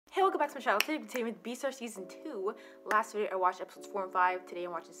welcome back to my channel. Today we're continuing with Beastars Season 2. Last video I watched episodes 4 and 5. Today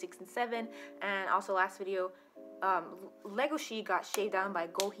I'm watching 6 and 7. And also last video, Legoshi got shaved down by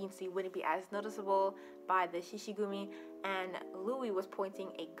Gohin so he wouldn't be as noticeable by the Shishigumi. And Louis was pointing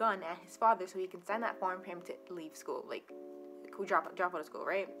a gun at his father so he can sign that form for him to leave school. Like, drop out of school,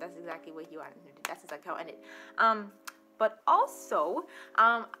 right? That's exactly what he wanted to do. That's exactly how it ended. But also,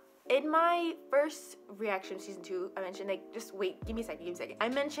 in my first reaction to season 2, I mentioned, like, just wait, give me a second. I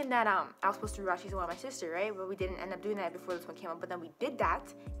mentioned that I was supposed to rewatch season 1 with my sister, right? But we didn't end up doing that before this one came out. But then we did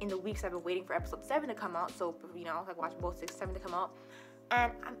that in the weeks I've been waiting for episode 7 to come out. So, you know, like, watch both 6 and 7 to come out.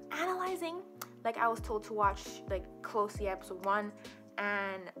 And I'm analyzing, like, I was told to watch, like, closely episode 1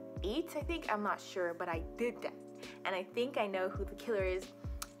 and 8, I think. I'm not sure, but I did that. And I think I know who the killer is.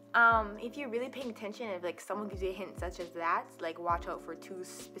 If you're really paying attention, if like someone gives you a hint such as that, like watch out for 2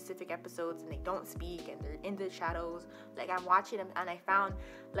 specific episodes and they don't speak and they're in the shadows. Like I'm watching them and I found,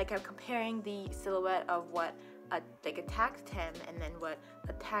 like I'm comparing the silhouette of what like attacked him and then what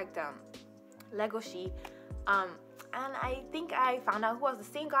attacked Legoshi, and I think I found out who was the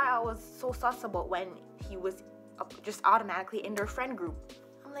same guy I was so sus about when he was just automatically in their friend group.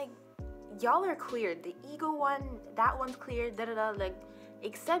 I'm like, y'all are cleared. The ego one, that one's cleared, like,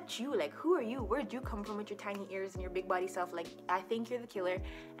 except you. Like, who are you? Where'd you come from with your tiny ears and your big body self? Like, I think you're the killer,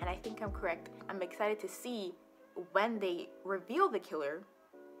 and I think I'm correct. I'm excited to see when they reveal the killer,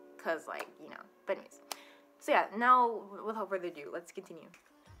 because, like, you know. But anyways. So, yeah, now, without further ado, let's continue.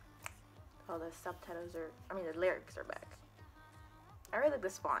 Oh, the subtitles are, I mean, the lyrics are back. I really like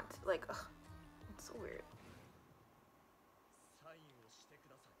this font. Like, ugh, it's so weird.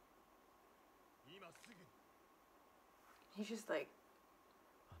 He's just like,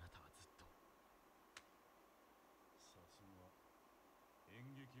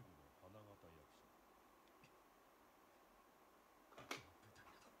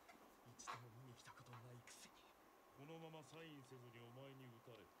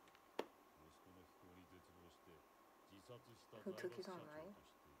 who took his own life?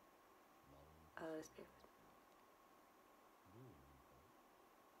 Oh, this paper.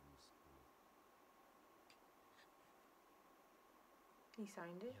 He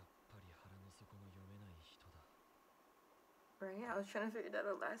signed it? Right, I was trying to figure that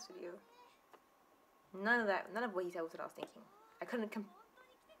out last video. None of what he said was what I was thinking. I couldn't come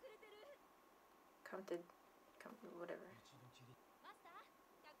to whatever.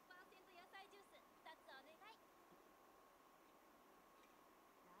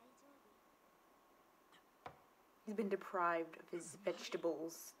 He's been deprived of his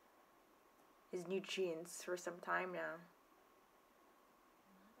vegetables, his nutrients for some time now.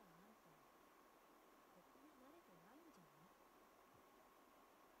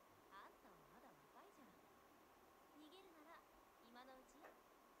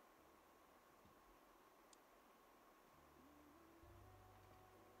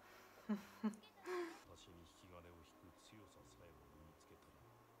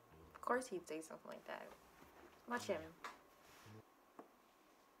 Of course he'd say something like that. Watch him.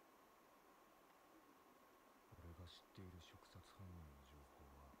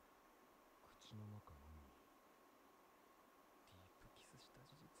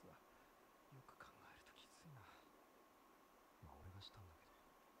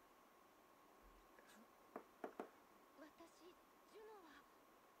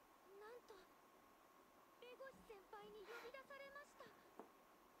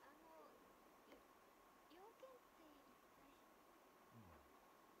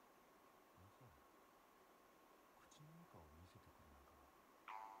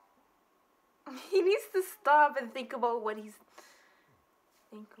 He needs to stop and think about what he's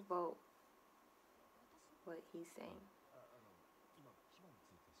saying.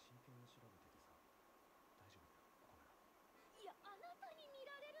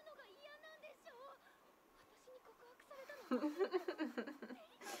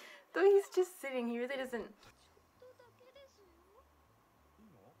 Though he's just sitting, he really doesn't.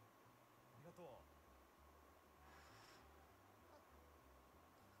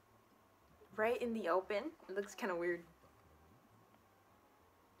 Right in the open, it looks kind of weird.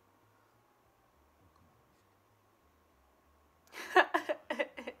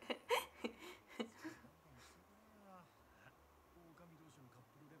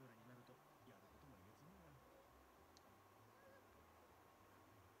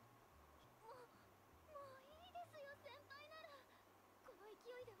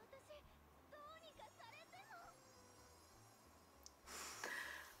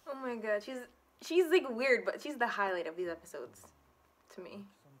 Oh my god, she's like weird, but she's the highlight of these episodes to me.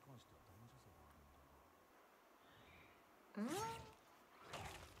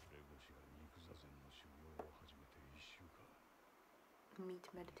 meat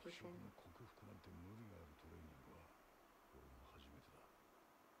meditation.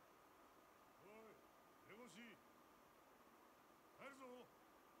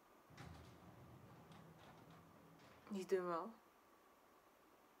 He's doing well.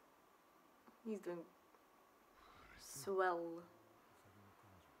 He's doing swell.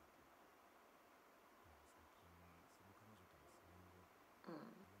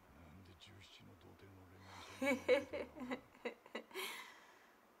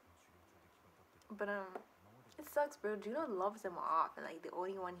 But it sucks, bro. Juno loves him off, and like the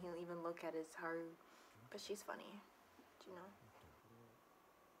only one he'll even look at is Haru. But she's funny, Juno.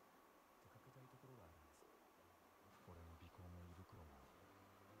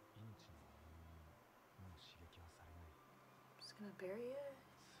 Just gonna bury it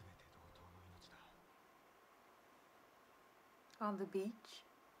on the beach.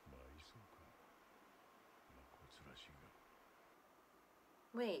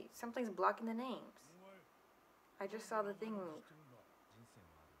 Wait, something's blocking the names. I just saw the thing move.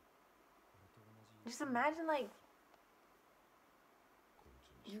 Just imagine, like,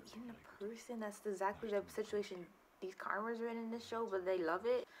 you in a person that's exactly the situation these karmas are in this show, but they love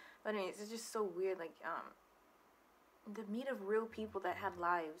it. But anyways, it's just so weird, like, the meet of real people that have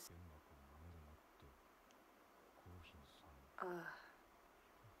lives.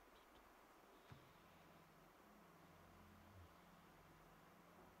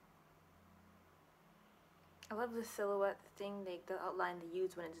 I love the silhouette thing, like the outline they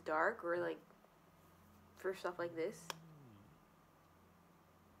use when it's dark, or like for stuff like this.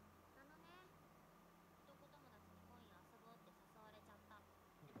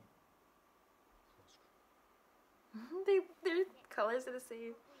 Their colors are the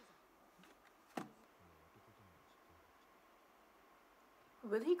same.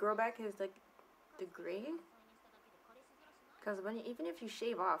 Will he grow back his like the gray? Because when even if you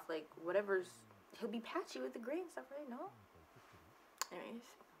shave off like whatever's, he'll be patchy with the gray and stuff, right? No. Anyways.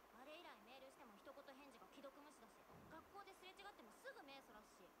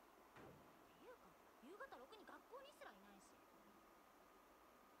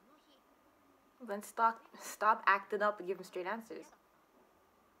 Then stop acting up and give him straight answers.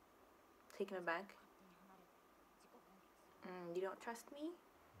 Taking it back. You don't trust me?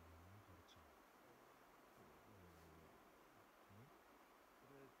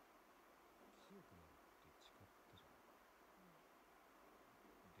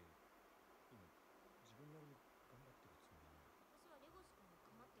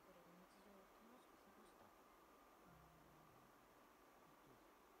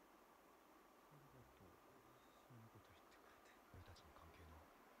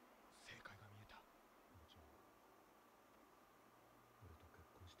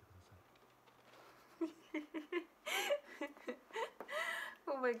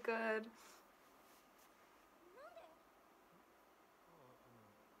 Oh my god.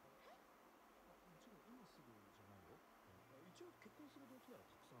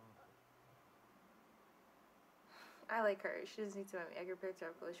 I like her. She just needs to make her picture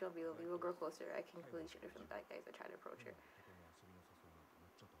up close. She'll be able to grow closer. I can completely shoot her from the back, guys. I try to approach her.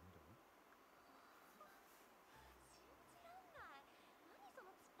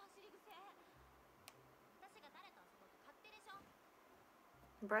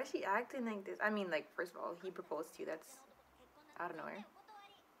 Why is she acting like this? I mean, like, first of all, he proposed to you. That's out of nowhere.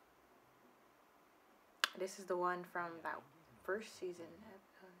 This is the one from that first season.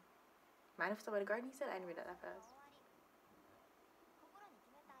 Mind if I stop by the garden, he said? I didn't read that fast.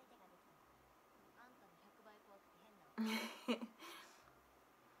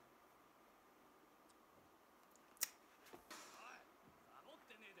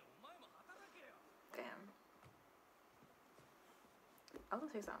 Damn. I was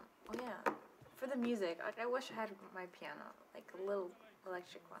gonna say something. Oh yeah, for the music, like I wish I had my piano, like a little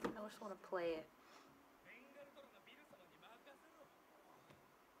electric one. I just want to play it.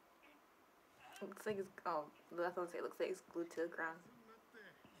 It looks like it's, oh, that's what I say. It looks like it's glued to the ground.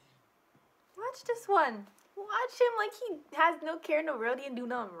 Watch this one. Watch him like he has no care, no reality, and do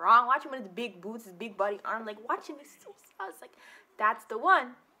nothing wrong. Watch him with his big boots, his big body arm. Like, watch him. He's so sus. Like, that's the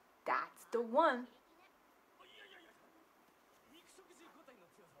one. That's the one.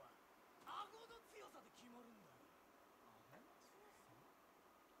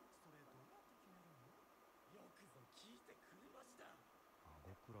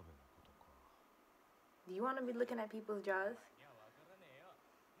 Do you want to be looking at people's jaws?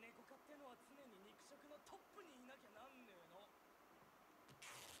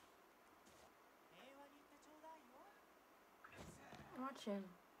 Watch him.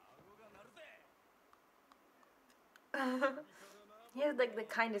 He has like the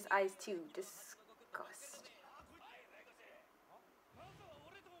kindest eyes too. Disgust.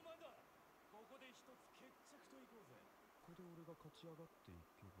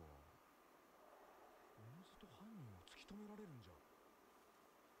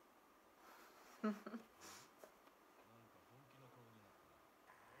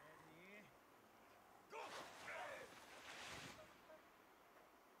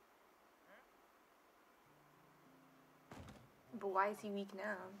 But why is he weak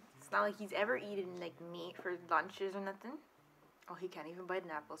now? It's not like he's ever eaten like meat for lunches or nothing. Oh, he can't even bite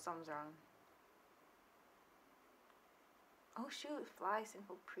an apple. Something's wrong. Oh shoot, fly,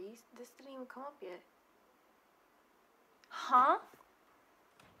 sinful priest. This didn't even come up yet. Huh?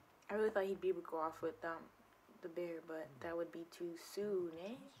 I really thought he'd be able to go off with the bear, but that would be too soon,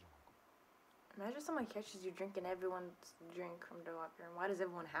 eh? Imagine someone catches you drinking everyone's drink from the locker room. Why does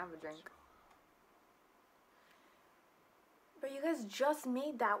everyone have a drink? But you guys just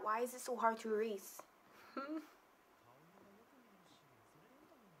made that. Why is it so hard to erase?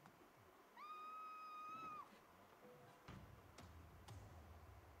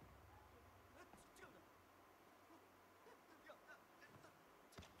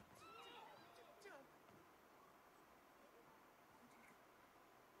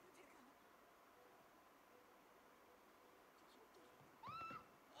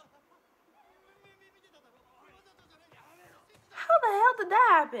 How the hell did that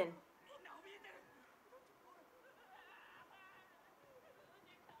happen?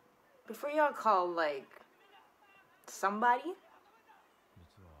 Before y'all call, like, somebody?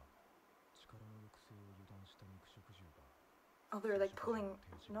 Oh, they're like pulling,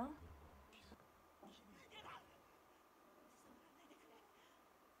 no?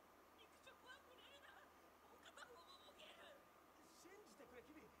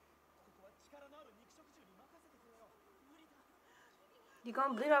 You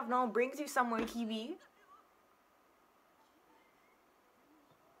gonna bleed off, no one brings you somewhere, Kibi.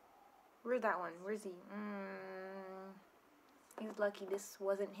 Where's that one? Where's he? He's lucky this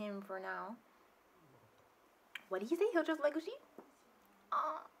wasn't him for now. What did he say? He'll just Lego sheep?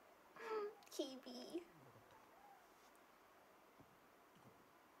 Aw, Kibi.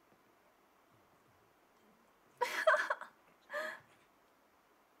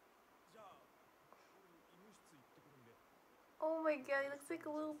 Oh my god, he looks like a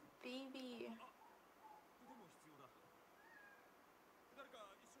little baby.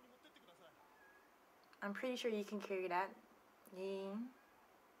 I'm pretty sure you can carry that. Yeah.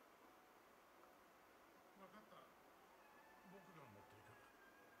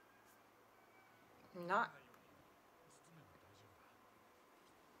 Not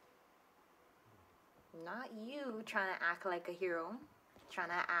you trying to act like a hero. Trying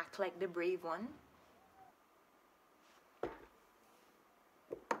to act like the brave one.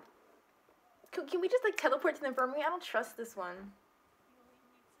 Can we just like teleport to the infirmary? I don't trust this one.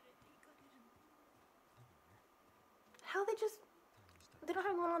 How they don't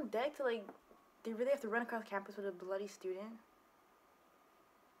have one on deck to like, they really have to run across campus with a bloody student?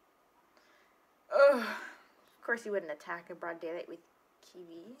 Ugh. Of course you wouldn't attack in broad daylight with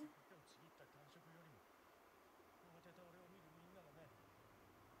Kiwi.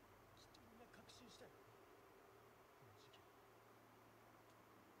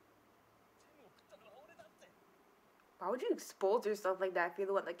 Why would you expose yourself like that if you're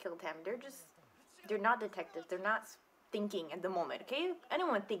the one that killed him? They're not detectives. They're not thinking at the moment, okay?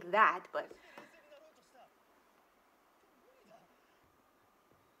 Anyone would think that, but...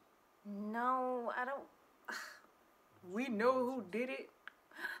 No, I don't... We know who did it.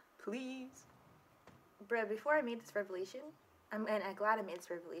 Please. Bruh, before I made this revelation, I'm glad I made this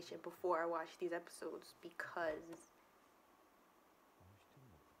revelation before I watched these episodes, because...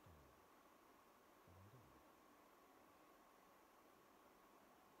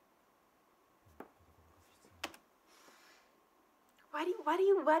 Why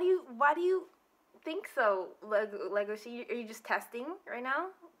do you think so? Lego, are you just testing right now?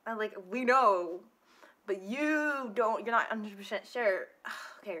 I'm like, we know, but you don't. You're not 100% sure.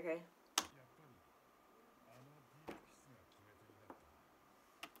 Okay.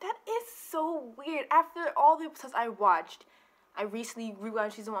 That is so weird. After all the episodes I watched, I recently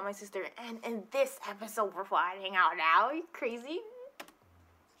rewatched season 1 with my sister, and in this episode we're flying out now. Are you crazy?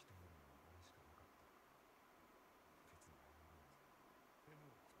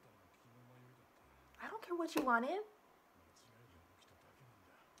 I don't care what you wanted.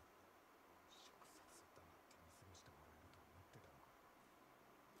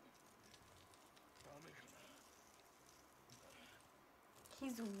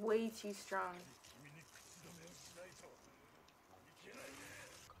 He's way too strong.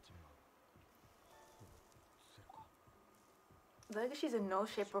 Like she's in no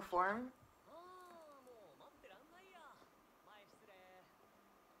shape or form.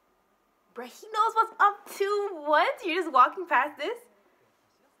 Bruh, he knows what's up to. What? You're just walking past this?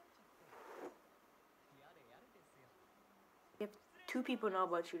 If two people know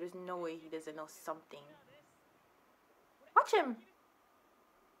about you, there's no way he doesn't know something. Watch him.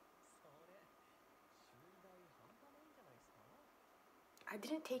 I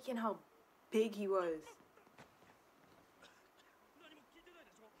didn't take in how big he was.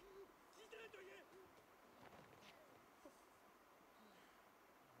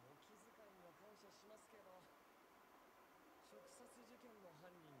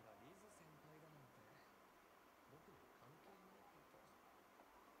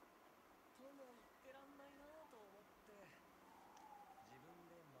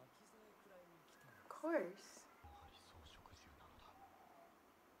 Of course.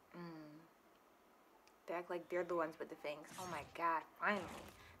 They act like they're the ones with the fangs. Oh my god, finally.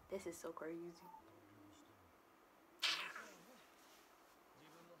 This is so crazy.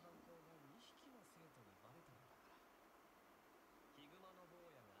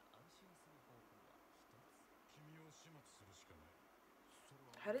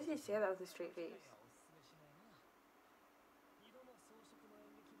 How does he say that with a straight face?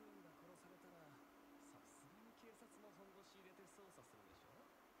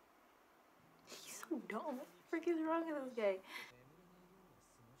 He's so dumb. What the frick is wrong with this guy?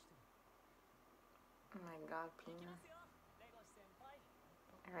 Oh my god, Pina.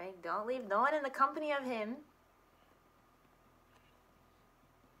 Alright, don't leave no one in the company of him.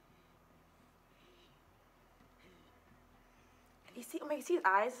 You see, oh my, see his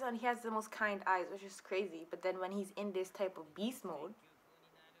eyes, and he has the most kind eyes, which is crazy. But then when he's in this type of beast mode,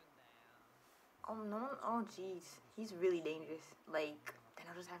 oh no, oh jeez, he's really dangerous. Like, then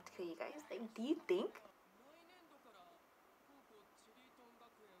I'll just have to kill you guys. Like, do you think?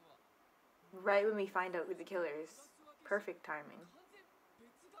 Right when we find out who the killer is, perfect timing.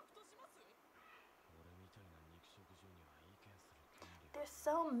 They're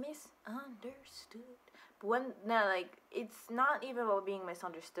so misunderstood. But when, no, like, it's not even about being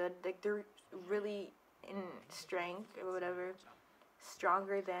misunderstood. Like, they're really in strength or whatever,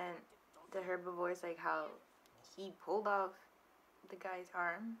 stronger than the herbivores. Like how he pulled off the guy's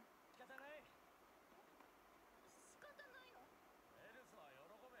arm.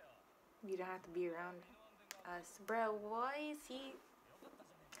 You don't have to be around us. Bro, why is he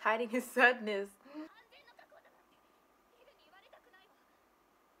hiding his sadness?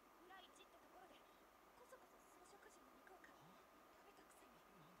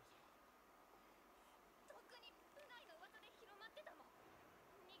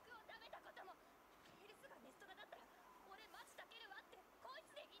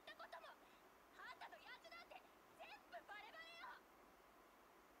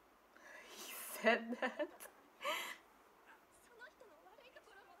 He said that?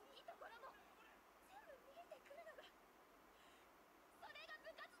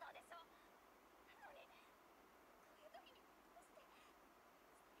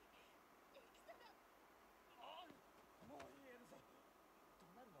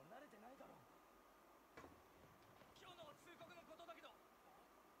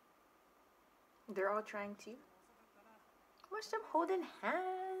 They're all trying to. Watch them holding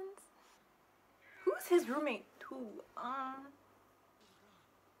hands. Who's his roommate too? Oh.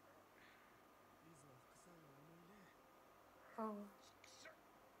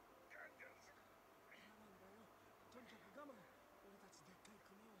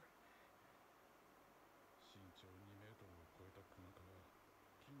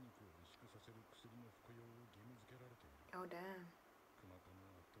 Oh damn.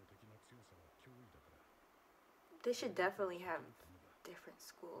 They should definitely have different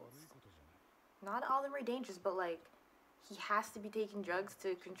schools. Not all of them are dangerous, but like, he has to be taking drugs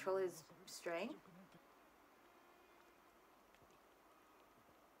to control his strength.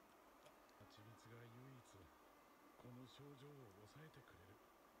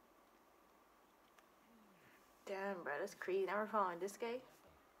 Damn, bro, that's crazy. Now we're following this guy.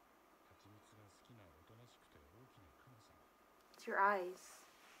 It's your eyes.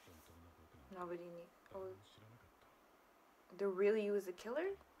 Nobody needs. Oh. The real you is a killer?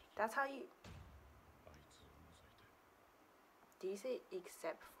 That's how you... Did you say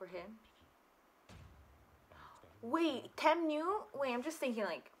except for him? Wait, Tem knew? Wait, I'm just thinking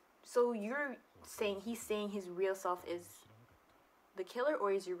like... So you're saying he's saying his real self is the killer,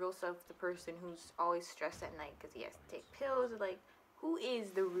 or is your real self the person who's always stressed at night because he has to take pills? Or like, who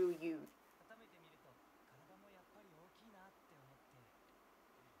is the real you?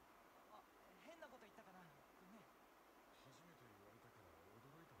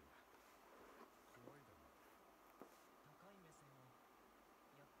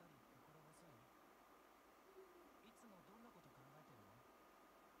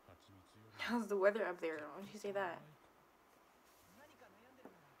 How's the weather up there? Why did you say that?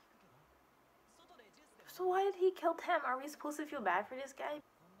 So why did he kill Tem? Are we supposed to feel bad for this guy?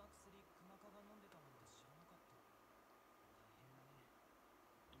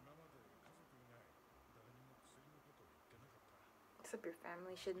 Except your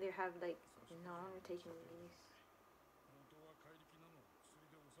family. Shouldn't they have like, no, you're taking these?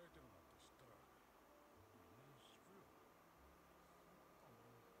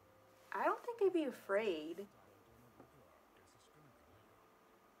 I don't think they'd be afraid.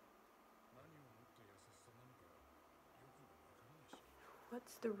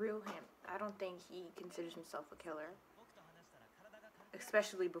 What's the real him? I don't think he considers himself a killer.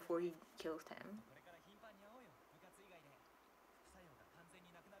 Especially before he kills Tem.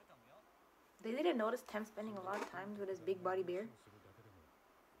 They didn't notice Tem spending a lot of time with his big body bear.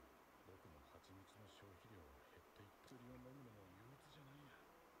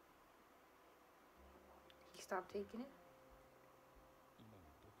 He stopped taking it.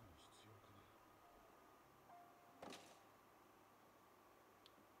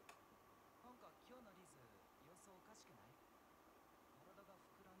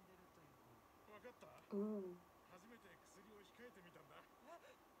 Ooh.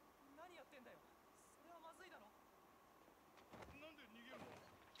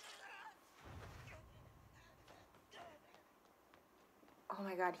 Oh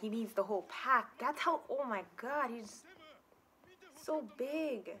my god, he needs the whole pack. That's how, oh my god, he's so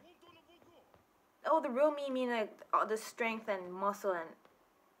big. Oh, the real me mean like all the strength and muscle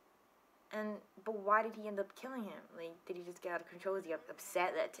but why did he end up killing him? Like, did he just get out of control? Was he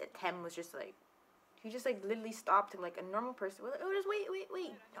upset that Tem was just like, he just like literally stopped him like a normal person. Oh, just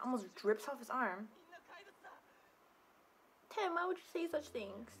wait. Almost rips off his arm. Tem, why would you say such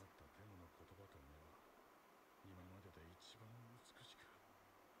things?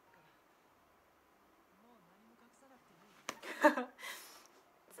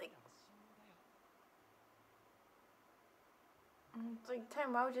 It's like,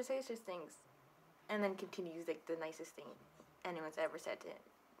 Tem, why would you say such things? And then continues like the nicest thing anyone's ever said to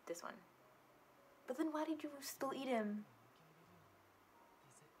this one. But then why did you still eat him?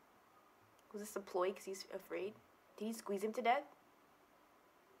 Was this a ploy because he's afraid? Did he squeeze him to death?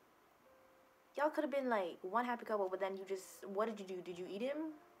 Y'all could have been like one happy couple, but then you just, what did you do? Did you eat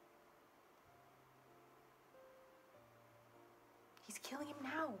him? He's killing him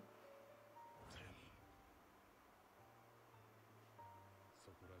now.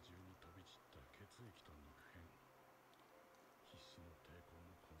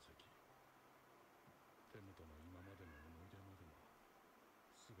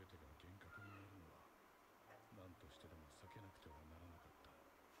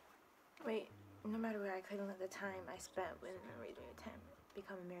 Wait, no matter what, I couldn't let the time I spent with memories of Tem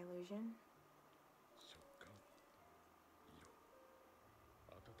become a mere illusion.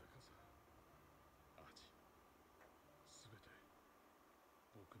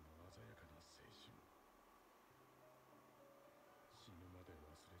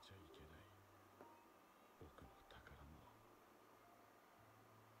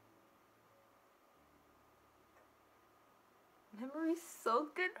 Memories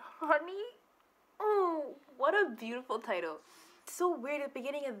soaked in honey? Oh, what a beautiful title. It's so weird at the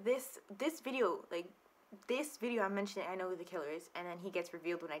beginning of this video, like, this video I'm mentioning, I know who the killer is, and then he gets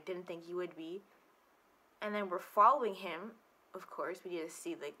revealed when I didn't think he would be. And then we're following him, of course, we need to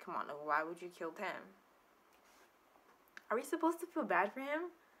see, like, come on, like, why would you kill Tem? Are we supposed to feel bad for him?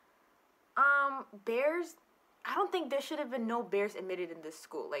 Bears, I don't think there should have been no bears admitted in this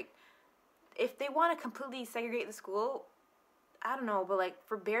school. Like, if they want to completely segregate the school, I don't know, but like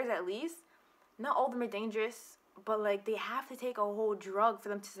for bears at least, not all of them are dangerous, but like they have to take a whole drug for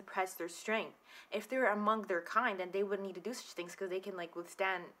them to suppress their strength. If they were among their kind, then they wouldn't need to do such things because they can like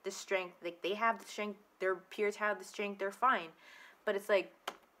withstand the strength. Like they have the strength, their peers have the strength, they're fine. But it's like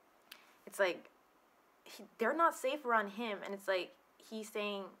they're not safe around him, and it's like he's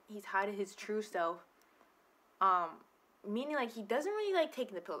saying he's hiding his true self. Meaning, like, he doesn't really, like,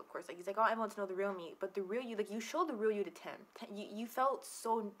 taking the pill, of course. Like, he's like, oh, I want to know the real me. But the real you, like, you showed the real you to Tem. You felt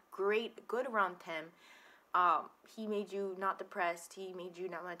so good around Tem. He made you not depressed. He made you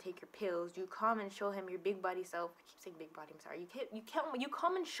not want to take your pills. You come and show him your big body self. I keep saying big body, I'm sorry. You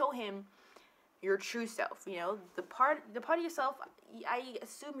come and show him your true self, you know? The part of yourself, I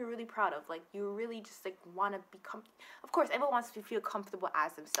assume you're really proud of. Like, you really just, like, want to become... Of course, everyone wants to feel comfortable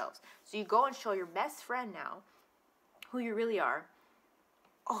as themselves. So you go and show your best friend now who you really are.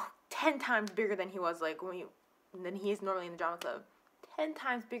 Oh, 10 times bigger than he is normally in the drama club. 10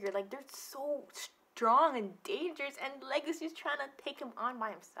 times bigger. Like, they're so strong and dangerous, and Legacy's trying to take him on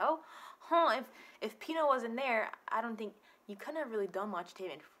by himself. If Pino wasn't there, I don't think you couldn't have really done much to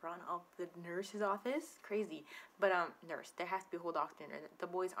him in front of the nurse's office. Crazy. But nurse, there has to be a whole doctor in there. The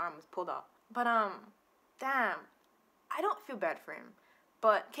boy's arm was pulled off. But damn, I don't feel bad for him.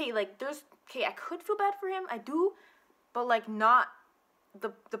 But okay, like I could feel bad for him. I do, but like not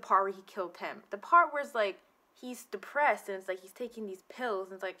the part where he killed Tem. The part where it's like he's depressed and it's like he's taking these pills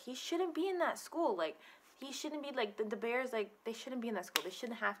and it's like he shouldn't be in that school. Like he shouldn't be, like the bears, like they shouldn't be in that school. They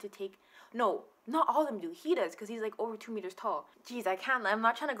shouldn't have to take. No, not all of them do. He does, because he's like over 2 meters tall. Jeez, I'm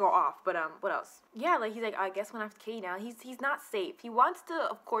not trying to go off, but what else? Yeah, like he's like, I guess when I have K now, he's not safe. He wants to,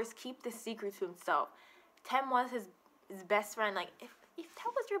 of course, keep this secret to himself. Tem was his best friend. Like if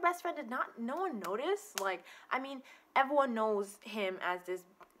Tem was your best friend, did no one notice? Like, I mean, everyone knows him as this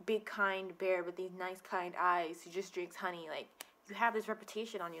big kind bear with these nice kind eyes who just drinks honey. Like, you have this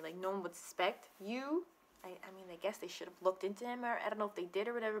reputation on you. Like, no one would suspect you. I mean, I guess they should have looked into him, or I don't know if they did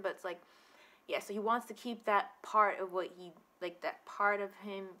or whatever, but it's like, yeah, so he wants to keep that part of what he, like, that part of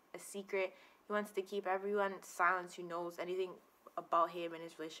him a secret. He wants to keep everyone silenced who knows anything about him and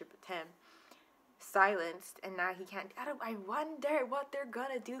his relationship with Tem. Silenced, and now he can't. I wonder what they're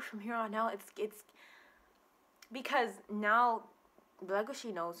gonna do from here on out. It's because now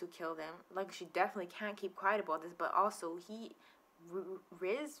Legoshi knows who killed him. Legoshi definitely can't keep quiet about this, but also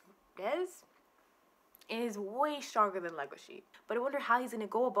Rez is way stronger than Legoshi. But I wonder how he's gonna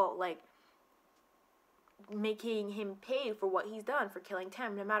go about, like, making him pay for what he's done for killing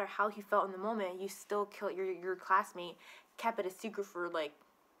Tem. No matter how he felt in the moment, you still killed your classmate, kept it a secret for like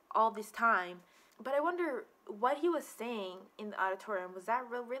all this time. But I wonder what he was saying in the auditorium. Was that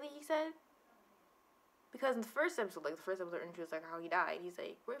really he said? Because in the first episode, introduced like how he died. He's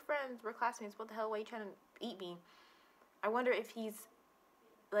like, we're friends, we're classmates. What the hell? Why are you trying to eat me? I wonder if he's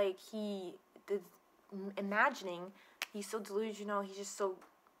like imagining. He's so delusional. He's just so,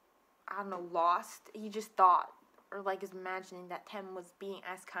 I don't know, lost. He just thought, or like is imagining that Tem was being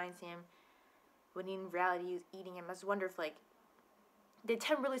as kind to him when in reality he was eating him. I just wonder if, like, did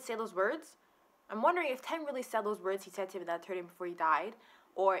Tem really say those words? I'm wondering if Tem really said those words he said to him that hurt him before he died,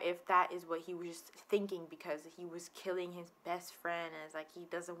 or if that is what he was just thinking because he was killing his best friend, and it's like he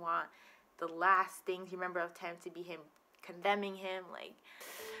doesn't want the last things you remember of Tem to be him condemning him. Like,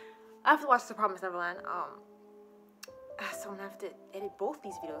 I have to watch The Promised Neverland. So I'm gonna have to edit both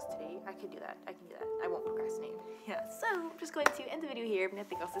these videos today. I can do that. I won't procrastinate. Yeah, so I'm just going to end the video here.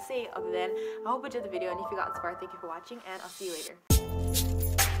 Nothing else to say other than I hope you enjoyed the video, and if you got inspired, thank you for watching, and I'll see you later.